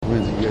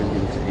Lindsey, you guys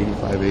get it to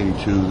 85,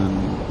 82, then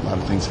a lot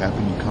of things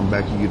happen. You come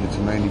back, you get it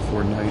to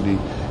 94, 90,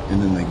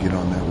 and then they get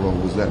on that roll.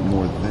 Was that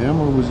more them,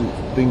 or was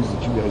it things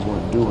that you guys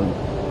weren't doing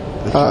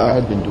that you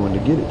had been doing to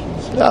get it to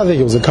this? I think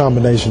it was a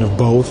combination of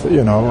both.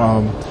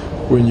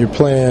 When you're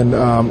playing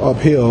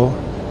uphill,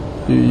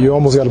 you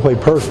almost got to play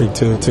perfect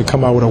to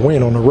come out with a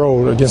win on the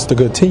road against a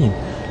good team.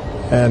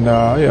 And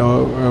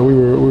we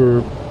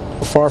were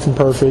far from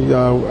perfect.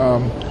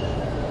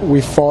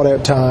 We fought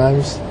at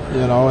times,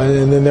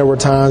 and then there were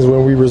times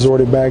when we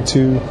resorted back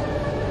to,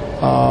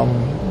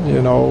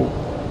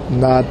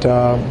 not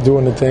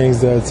doing the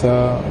things that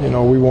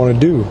we want to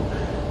do.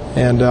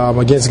 And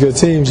against good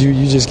teams, you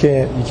just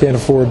can't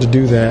afford to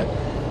do that.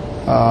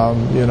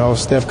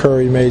 Steph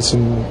Curry made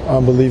some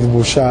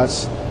unbelievable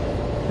shots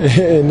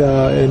in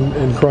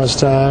crunch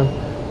time,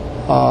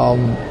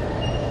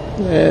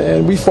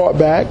 and we fought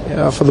back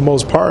for the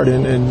most part.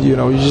 And you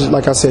just,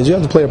 like I said, you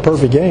have to play a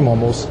perfect game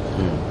almost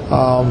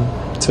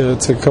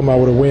to come out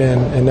with a win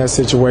in that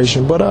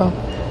situation. But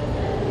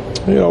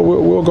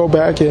we'll go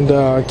back and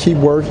keep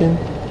working,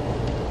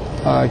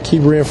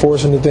 keep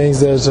reinforcing the things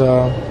that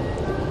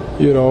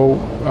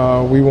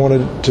we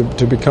wanted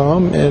to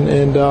become,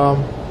 and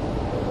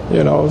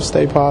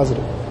stay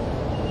positive.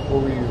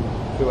 What were you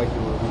feel like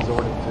you were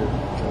resorting to?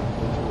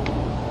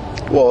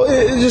 Well,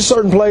 it's just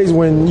certain plays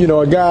when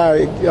a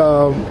guy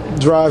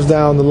drives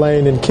down the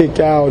lane and kick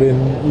out,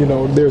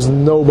 and there's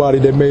nobody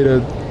that made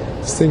a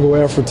single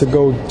effort to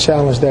go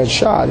challenge that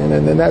shot,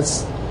 and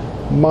that's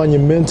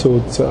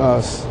monumental to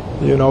us.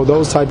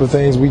 Those type of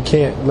things we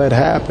can't let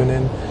happen,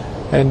 and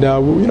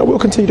we'll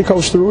continue to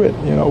coach through it.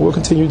 We'll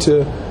continue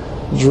to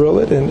drill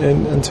it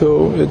and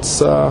until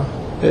it's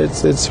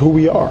who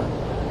we are.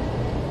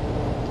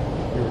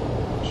 You're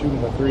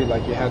shooting the three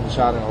like you hadn't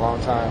shot in a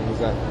long time. Was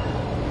that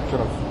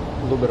kind of a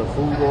little bit of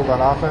foolproof on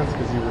offense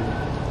because you were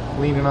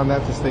leaning on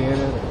that to stay in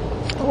it?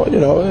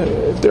 Well,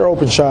 if they're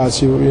open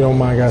shots, you don't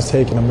mind guys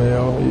taking them.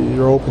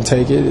 You're open,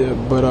 take it.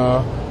 But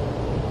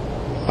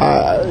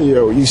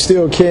you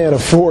still can't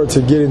afford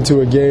to get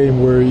into a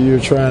game where you're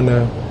trying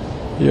to,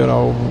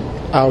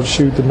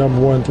 outshoot the number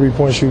one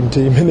three-point shooting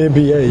team in the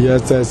NBA.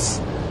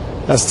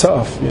 That's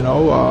tough,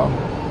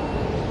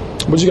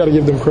 But you got to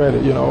give them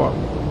credit.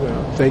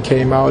 They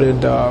came out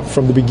and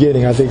from the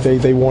beginning, I think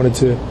they wanted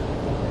to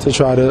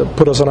try to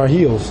put us on our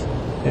heels,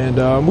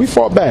 and we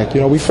fought back.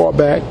 We fought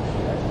back.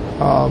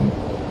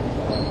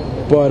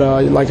 But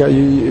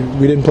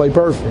we didn't play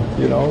perfect.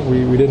 We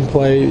didn't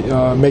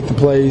make the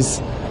plays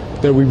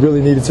that we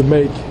really needed to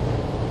make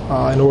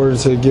in order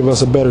to give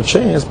us a better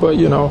chance. But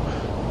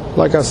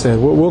like I said,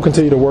 we'll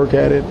continue to work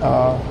at it.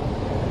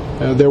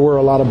 There were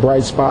a lot of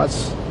bright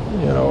spots,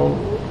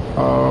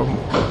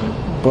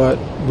 but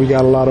we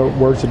got a lot of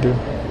work to do.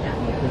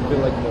 It's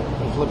been like the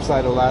flip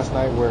side of last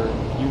night, where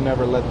you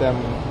never let them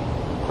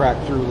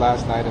crack through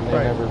last night, and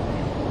they never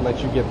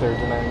let you get there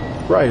tonight.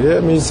 Right. I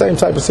mean, same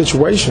type of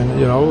situation.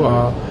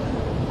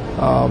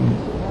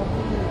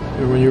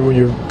 When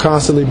you're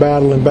constantly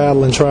battling,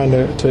 trying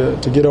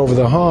to get over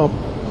the hump,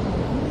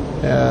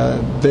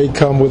 they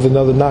come with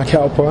another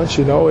knockout punch,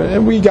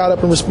 and we got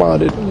up and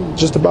responded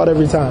just about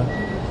every time.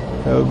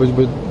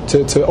 But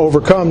to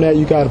overcome that,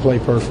 you got to play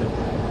perfect.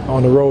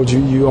 On the road,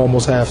 you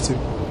almost have to.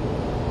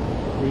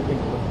 What do you think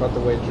about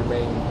the way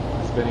Jermaine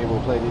has been able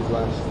to play these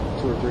last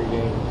 2 or 3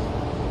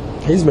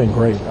 games? He's been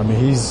great. I mean,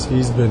 he's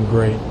been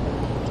great.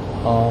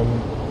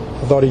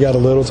 I thought he got a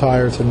little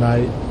tired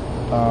tonight,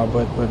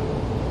 but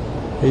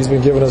he's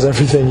been giving us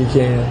everything he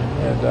can,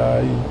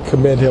 and you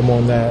commend him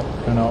on that.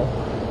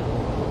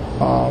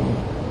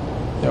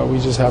 We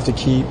just have to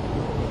keep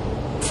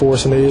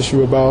forcing the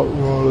issue about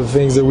the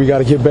things that we got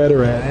to get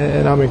better at,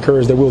 and I'm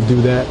encouraged that we'll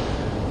do that.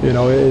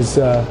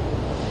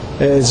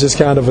 It's just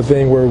kind of a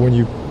thing where when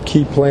you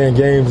keep playing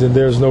games and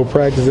there's no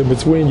practice in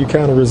between, you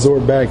kind of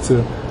resort back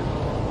to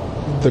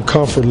the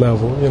comfort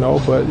level,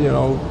 But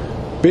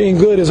being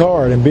good is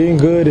hard, and being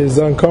good is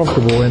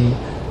uncomfortable, and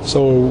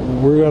so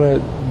we're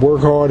gonna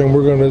work hard and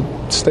we're gonna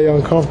stay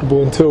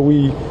uncomfortable until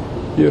we,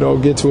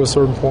 get to a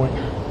certain point.